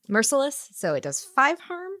Merciless, so it does 5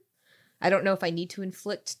 harm. I don't know if I need to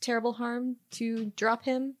inflict terrible harm to drop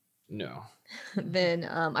him. No. Then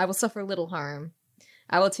I will suffer little harm.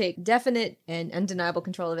 I will take definite and undeniable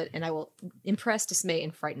control of it, and I will impress, dismay,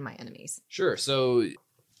 and frighten my enemies. Sure. So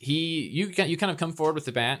you kind of come forward with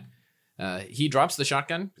the bat. He drops the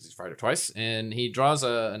shotgun because he's fired it twice, and he draws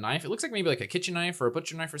a knife. It looks like maybe like a kitchen knife or a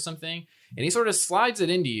butcher knife or something, and he sort of slides it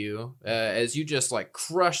into you as you just like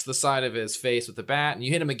crush the side of his face with the bat, and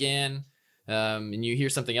you hit him again, and you hear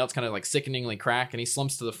something else kind of like sickeningly crack, and he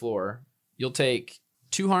slumps to the floor. You'll take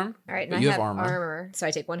 2 harm. All right, but and you I have have armor. armor, so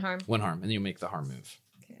I take 1 harm. 1 harm, and then you make the harm move.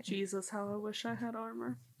 Okay. Jesus, how I wish I had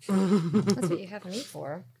armor. That's what you have me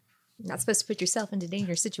for. You're not supposed to put yourself into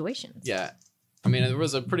dangerous situations. Yeah. I mean, there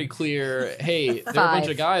was a pretty clear, hey, there are a bunch 5.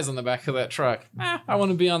 of guys on the back of that truck. I want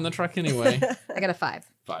to be on the truck anyway. I got a 5.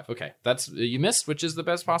 5. Okay. That's, you missed, which is the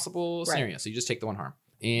best possible Right. scenario. So you just take the 1 harm.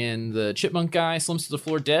 And the chipmunk guy slumps to the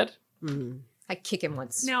floor dead. I kick him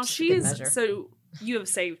once. Now just for good she's measure. so you have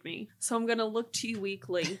saved me. So I'm gonna look to you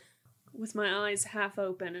weakly, with my eyes half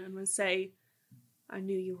open, and I'm gonna say, "I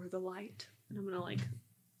knew you were the light," and I'm gonna like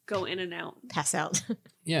go in and out. pass out.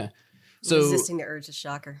 Yeah. So Resisting the urge to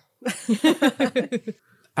shocker.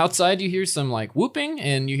 outside you hear some like whooping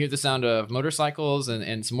and you hear the sound of motorcycles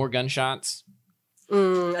and some more gunshots.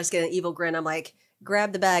 I just get an evil grin. I'm like,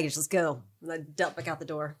 grab the baggage, let's go. And I dump back out the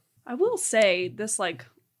door. I will say this like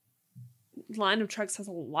line of trucks has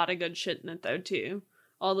a lot of good shit in it though too.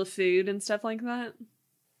 All the food and stuff like that.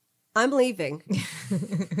 I'm leaving.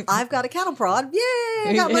 I've got a cattle prod. Yay!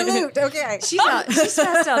 I got my loot. Okay. She's passed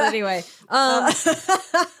out anyway.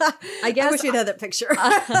 I guess wish we'd had that picture.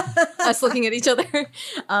 Us looking at each other.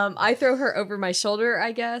 I throw her over my shoulder,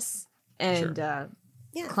 I guess, and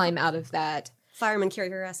Yeah. climb out of that. Firemen carry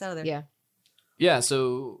her ass out of there. Yeah. Yeah.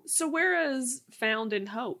 So So where is Found in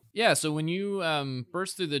Hope? yeah. So when you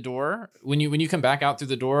burst through the door, when you come back out through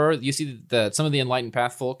the door, you see that some of the Enlightened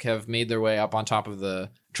Path folk have made their way up on top of the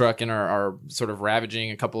truck and are sort of ravaging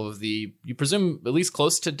a couple of the, you presume, at least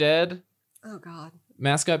close to dead Oh God.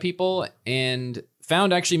 mascot people. And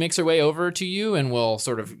Found actually makes her way over to you and will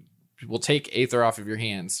take Aether off of your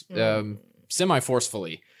hands semi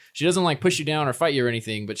forcefully. She doesn't like push you down or fight you or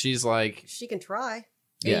anything, but she's like, She can try.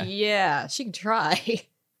 yeah, Yeah, she can try.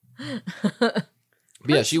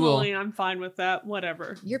 yeah, she will. Personally, I'm fine with that.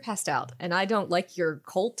 Whatever. You're passed out, and I don't like your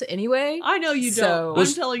cult anyway. I know you So- don't.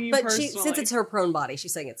 I'm telling you But personally. since it's her prone body,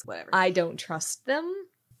 she's saying it's whatever. I don't trust them.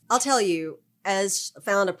 I'll tell you, as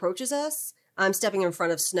Found approaches us, I'm stepping in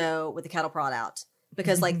front of Snow with the cattle prod out.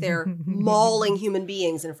 Because like they're mauling human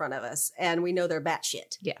beings in front of us, and we know they're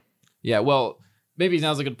batshit. Yeah, well, maybe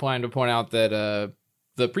now's a good time to point out that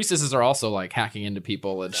the priestesses are also like hacking into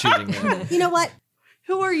people and shooting them. You know what?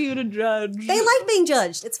 Who are you to judge? They like being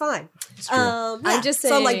judged. It's fine. It's true. I'm just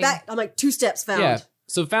So I'm like saying- back. I'm like 2 steps Found. Yeah.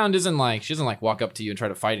 So Found isn't like, she doesn't like walk up to you and try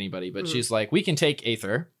to fight anybody, but she's like, we can take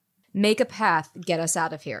Aether. Make a path, get us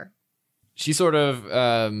out of here. She sort of,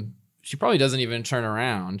 she probably doesn't even turn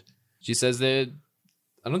around. She says that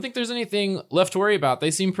I don't think there's anything left to worry about.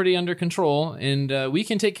 They seem pretty under control, and we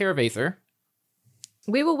can take care of Aether.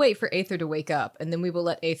 We will wait for Aether to wake up, and then we will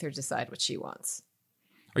let Aether decide what she wants.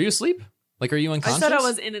 Are you asleep? Like, are you I unconscious? said I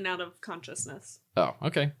was in and out of consciousness. Oh,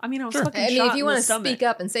 okay. I mean, I was Sure. fucking I mean, shot if you want to speak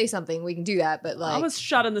up and say something, we can do that. But I like, was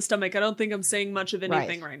shot in the stomach. I don't think I'm saying much of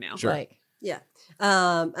anything right now. Sure. like, Yeah.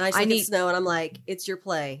 And I just look at need- Snow and I'm like, it's your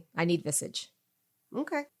play. I need visage.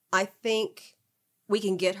 Okay. I think we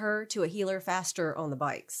can get her to a healer faster on the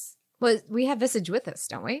bikes. Well, we have visage with us,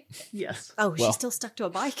 don't we? Yes. Oh, Well- she's still stuck to a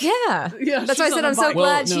bike? Yeah. Yeah. That's why I she's said on I'm a so bike. Well,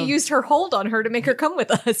 glad no. she used her hold on her to make her come with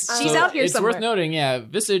us. She's So out here it's somewhere. worth noting, yeah,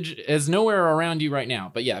 Visage is nowhere around you right now.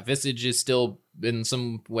 But yeah, Visage is still in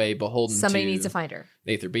some way beholden Somebody to needs to find her.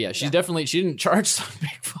 Aether. But yeah, she's Yeah. definitely, she didn't charge some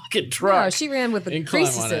big fucking truck. No, she ran with the and climb on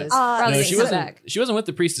it. priestesses. No, rather No, than she come wasn't. back. She wasn't with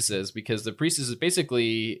the priestesses because the priestesses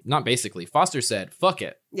not basically. Foster said, "Fuck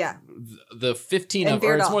it." Yeah. The 15 And of, or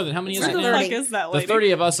veered it's off. more than how many is Who it the now? fuck is that The lady?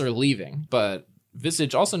 30 of us are leaving, but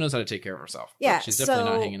Visage also knows how to take care of herself. Yeah, she's definitely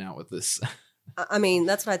not so- hanging out with this. I mean,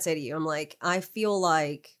 that's what I'd say to you. I'm like, I feel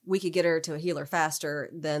like we could get her to a healer faster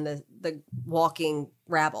than the walking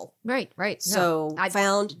rabble. Right. No, So, I-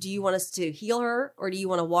 Found, do you want us to heal her or do you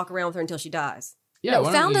want to walk around with her until she dies? Yeah, no,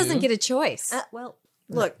 why don't Found doesn't you- get a choice. Well,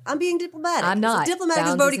 look, I'm being diplomatic. I'm not. As diplomatic as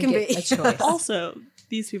Found Bodhi doesn't can be. get a choice. Also,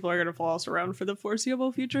 these people are going to follow us around for the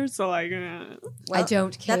foreseeable future. So, like, I Well,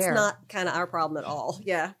 don't care. That's not kind of our problem at all.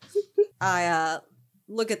 Yeah. I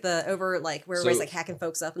look at the over, like, where everybody's So- like hacking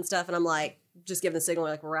folks up and stuff, and I'm like, just giving the signal,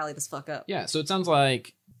 like, rally this fuck up. Yeah, so it sounds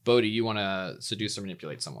like Bodhi, you want to seduce or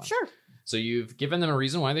manipulate someone. Sure. So you've given them a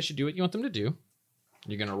reason why they should do what you want them to do.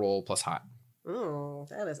 You're going to roll plus hot. Oh,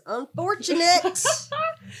 that is unfortunate.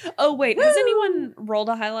 Oh, wait. Has anyone rolled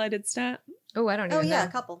a highlighted stat? Oh, I don't Oh even yeah, know.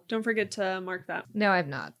 a couple. Don't forget to mark that. No, I've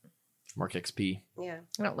not. Mark XP. Yeah.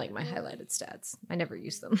 I don't like my highlighted stats. I never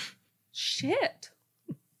use them. Shit.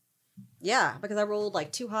 Yeah, because I rolled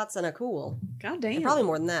like 2 hots and a cool. God And damn. probably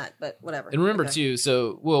more than that, but whatever. And remember, Okay. too,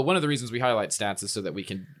 so, well, one of the reasons we highlight stats is so that we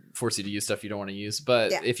can force you to use stuff you don't want to use.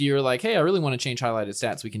 But Yeah. if you're like, hey, I really want to change highlighted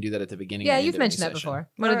stats, we can do that at the beginning. Yeah, and you've end of mentioned the that session. before.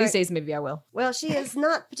 One of these Alright. days, maybe I will. Well, she is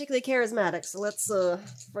not particularly charismatic, so let's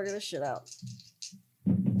figure this shit out.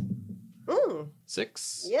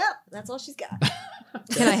 6. Yep, that's all she's got.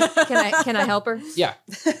 Can I help her? Yeah.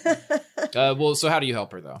 Well, so how do you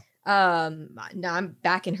help her, though? No, I'm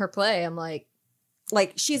back in her play. I'm like,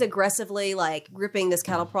 Like she's aggressively like gripping this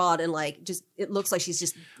cattle prod and like just it looks like she's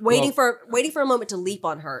just waiting for a moment to leap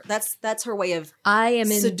on her. That's her way of I am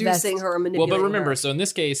seducing her or Well, manipulating but remember, her. so in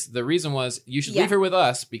this case, the reason was you should Yeah. leave her with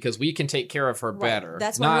us because we can take care of her Right. better.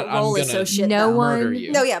 That's why not, her role I'm is gonna so shit. No though. one- murder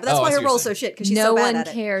you. No, yeah, but that's Oh, I why see her what you're role's saying. so shit because she's no so bad one at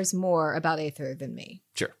it. cares more about Aether than me.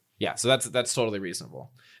 Sure. Yeah, so that's totally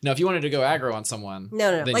reasonable. Now, if you wanted to go aggro on someone,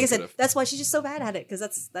 No. then Like I you said, could've. that's why she's just so bad at it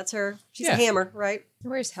because that's her. She's Yeah. a hammer, right?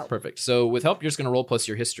 Where's help? Perfect. So with help, you're just going to roll plus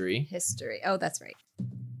your history. History. Oh, that's right.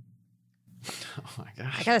 Oh my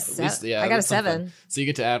gosh. I got a At least- 7. yeah, I got a that's something. 7. So you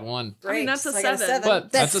get to add 1. I mean, that's a I got 7.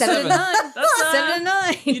 But That's that's a 7 and 9. That's 7 and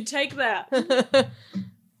 9. You take that.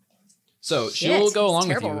 So Shit, she'll go it's along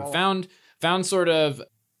with terrible you. roll. Found sort of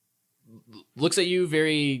looks at you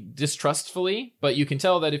very distrustfully, but you can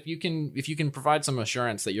tell that if you can provide some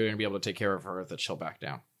assurance that you're going to be able to take care of her, that she'll back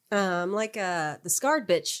down. Like the scarred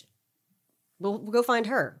bitch. We'll go find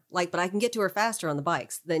her. Like, but I can get to her faster on the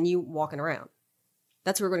bikes than you walking around.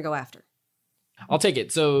 That's who we're going to go after. I'll take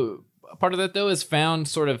it. So part of that though is Found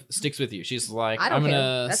sort of sticks with you. She's like, I don't I'm care.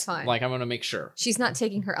 gonna That's fine. like I'm gonna make sure. She's not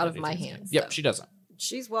taking her out of my hands. Yep, though. she doesn't.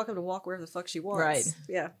 She's welcome to walk wherever the fuck she wants. Right.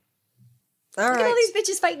 Yeah. All Look at all right. these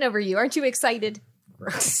bitches fighting over you. Aren't you excited?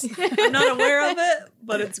 I'm not aware of it,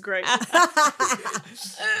 but it's great.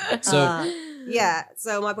 So yeah.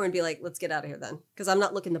 So my point would be like, let's get out of here then, because I'm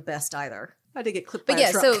not looking the best either. I did get clipped by But yeah,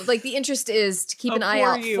 a truck. so like the interest is to keep an eye poor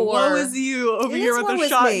out you. for Woe is you over It here is with woe a is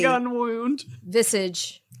shotgun wound.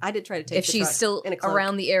 Visage I did try to take if the she's truck still in a cloak.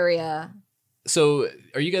 around the area. So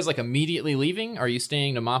are you guys like immediately leaving? Are you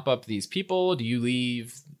staying to mop up these people? Do you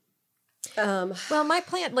leave? Well, my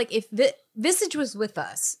plan, like if Visage was with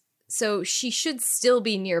us, so she should still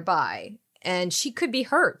be nearby, and she could be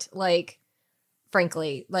hurt. Like,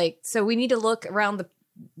 frankly, like so we need to look around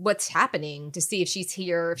what's happening to see if she's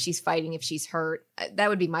here, if she's fighting, if she's hurt. That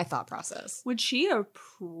would be my thought process. Would she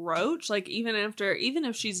approach, like, even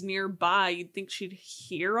if she's nearby, you'd think she'd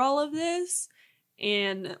hear all of this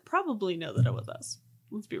and probably know that it was us.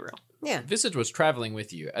 Let's be real. Yeah. Visage was traveling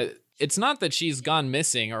with you. It's not that she's gone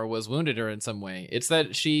missing or was wounded or in some way. It's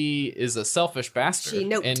that she is a selfish bastard She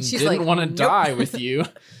noped. and She's didn't like, want to nope. die with you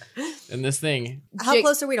in this thing. How Jake-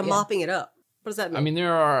 close are we to yeah. mopping it up? What does that mean? I mean,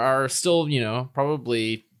 there are still,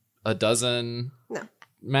 probably a dozen No.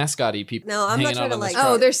 mascotty people. No, I'm not hanging trying out to, on this like- Oh,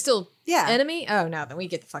 truck. there's still yeah. enemy? Oh no, then we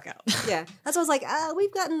get the fuck out. Yeah. That's why I was like,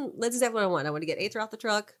 that's exactly what I want. I want to get Aether off the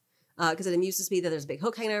truck because it amuses me that there's a big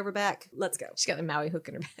hook hanging over her back. Let's go. She's got the Maui hook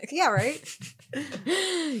in her back. Yeah, right?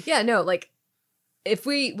 Yeah, no, like if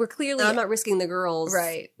we're clearly I'm not risking the girls.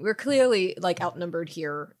 right, we're clearly like outnumbered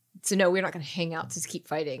here. So no, we're not going to hang out to keep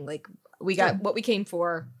fighting. Like we got what we came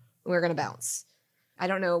for. We're going to bounce. I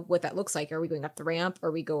don't know what that looks like. Are we going up the ramp?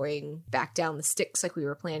 Are we going back down the sticks like we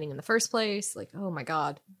were planning in the first place? Like, oh my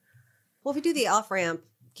god. Well, if we do the off ramp,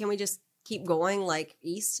 can we just keep going like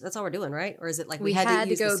east? That's all we're doing, right? Or is it like We had had to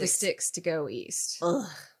use go the the sticks? sticks to go east. Ugh.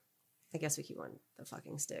 I guess we keep on the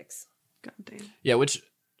fucking sticks. God damn. Yeah, which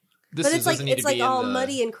this But it's like doesn't need to be in all the-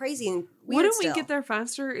 muddy and crazy and weird Wouldn't we still. get there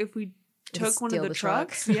faster if we Just took one of steal the, truck.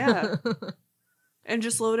 trucks? Yeah. And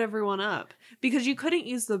just load everyone up. Because you couldn't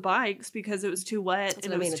use the bikes because it was too wet That's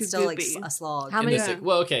and what I it mean. was too It's still like goopy. a slog. How in many? this-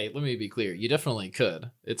 well, okay, let me be clear. You definitely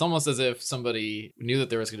could. It's almost as if somebody knew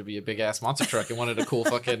that there was going to be a big ass monster truck and wanted a cool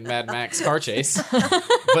fucking Mad Max car chase,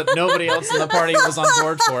 but nobody else in the party was on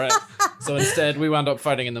board for it. So instead, we wound up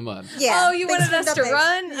fighting in the mud. Yeah. Oh, you thanks wanted for us to nothing.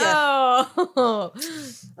 run? Yeah. Oh.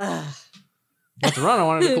 Ugh. Not to run, I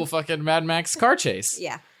wanted a cool fucking Mad Max car chase.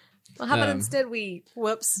 Yeah. Well, how about Um, instead we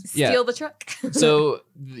Whoops. Yeah. steal the truck? So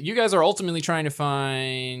you guys are ultimately trying to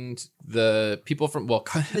find the people from, well,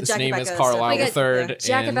 his Jack name and is Becca Carlisle stuff. the We got Third.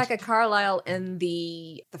 Jack and and Becca Carlisle and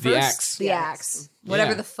the The axe. The axe.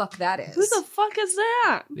 Whatever Yeah. the fuck that is. Who the fuck is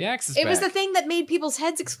that? The axe is It was the back. thing that made people's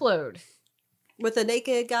heads explode. with the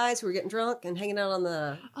naked guys who were getting drunk and hanging out on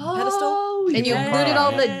the pedestal. Oh, And you yes. looted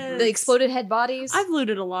all the exploded head bodies. I've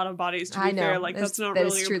looted a lot of bodies, to be I know. fair. Like, that's not That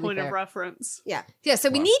is really your truly point of fair. reference. Yeah. Yeah, so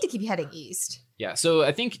we Wow. need to keep heading east. Yeah, so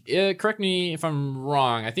I think, correct me if I'm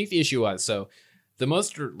wrong, I think the issue was, so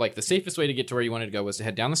the safest way to get to where you wanted to go was to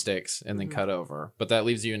head down the sticks and then cut over, but that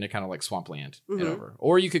leaves you into kind of like swampland and Mhm. over.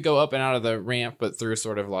 Or you could go up and out of the ramp, but through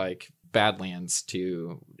sort of like Badlands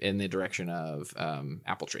in the direction of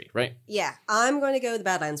Apple Tree, right? Yeah, I'm going to go the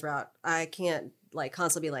Badlands route. I can't like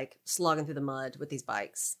constantly be like slogging through the mud with these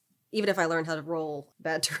bikes, even if I learn how to roll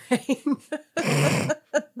bad terrain.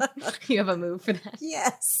 You have a move for that.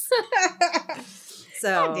 Yes. So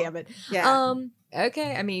God damn it. Yeah.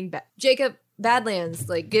 Okay. I mean, Jacob, Badlands,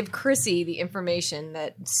 like give Chrissy the information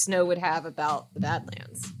that Snow would have about the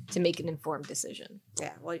Badlands to make an informed decision.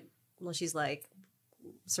 Yeah. Well, she's like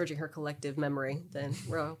searching her collective memory, then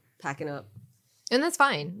we're all packing up. And that's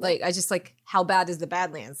fine. Like, I just like, how bad is the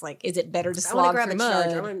Badlands? Like, is it better to I want to slog grab through a mud?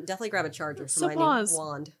 charger. I want to definitely grab a charger for So my pause. new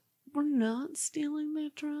wand. We're not stealing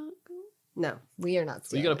that truck. No. We are not.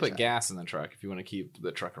 So you stealing got to the put truck. gas in the truck if you want to keep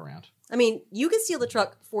the truck around. I mean, you can steal the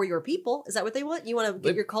truck for your people. Is that what they want? You want to But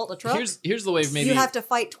give your cult a truck? Here's the way maybe You have to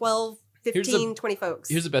fight 12, Here's 15, 20 folks.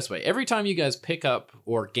 Here's the best way. Every time you guys pick up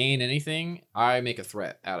or gain anything, I make a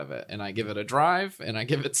threat out of it. And I give it a drive, and I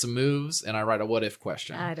give it some moves, and I write a what-if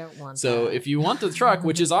question. I don't want So that. if you want the truck,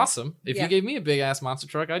 which is awesome, if Yeah. you gave me a big-ass monster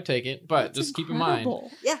truck, I'd take it. But That's just keep in mind,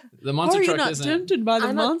 incredible. yeah. the How monster are you truck not isn't... tempted by the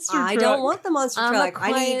I'm a- monster truck? I don't want the monster I'm a truck. I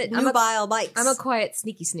quiet- need I'm a- nubile bikes. I'm a quiet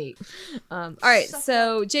sneaky sneak. All right,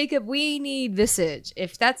 so Jacob, we need Visage.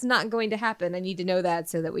 If that's not going to happen, I need to know that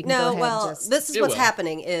so that we can go No, ahead well, and just... this is It what's will.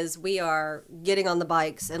 happening is we are getting on the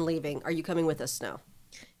bikes and leaving. Are you coming with us, Snow?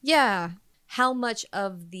 Yeah. How much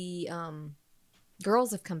of the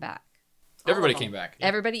girls have come back? Everybody All of them. came back.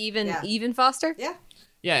 Everybody, even Yeah. even Foster? Yeah.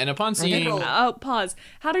 Yeah, and upon seeing... Cool. Oh, pause.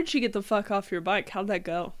 How did she get the fuck off your bike? How'd that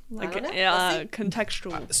go? Like, don't know. Let's see.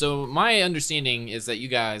 contextual. So my understanding is that you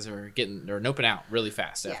guys are noping out really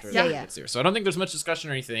fast Yes. after Yeah, everybody yeah. gets here. So I don't think there's much discussion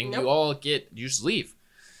or anything. Nope. You just leave.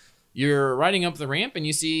 You're riding up the ramp and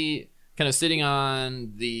you see kind of sitting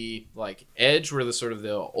on the like edge where the sort of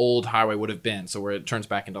the old highway would have been. So where it turns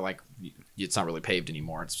back into like, it's not really paved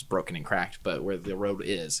anymore. It's broken and cracked, but where the road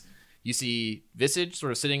is. You see Visage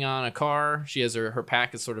sort of sitting on a car. She has her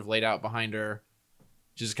pack is sort of laid out behind her.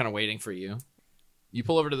 She's just kind of waiting for you. You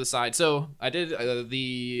pull over to the side. So I did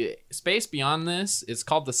the space beyond this is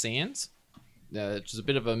called the Sands, which is a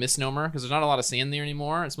bit of a misnomer because there's not a lot of sand there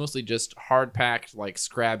anymore. It's mostly just hard packed, like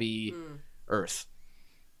scrabby earth.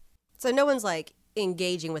 So no one's like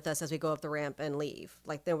engaging with us as we go up the ramp and leave.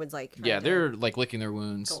 Like no one's like. trying Yeah, to- they're like licking their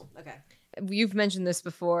wounds. cool. Okay. You've mentioned this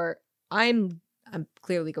before. I'm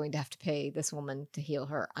clearly going to have to pay this woman to heal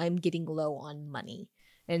her. I'm getting low on money.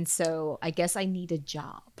 And so I guess I need a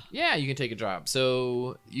job. Yeah, you can take a job.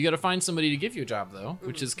 So you got to find somebody to give you a job though,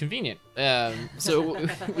 which is convenient. So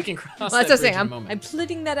we can cross Well, that that's what I'm bridge saying. in a I'm moment.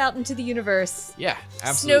 putting that out into the universe. Yeah,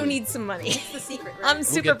 absolutely. Snow needs some money. It's the secret. Right? I'm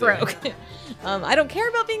super get there. broke. I don't care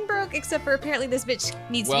about being broke, except for apparently this bitch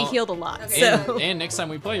needs to Well, be healed a lot. Okay. So And next time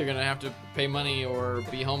we play, you're gonna have to pay money or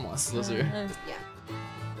be homeless. Those are Yeah.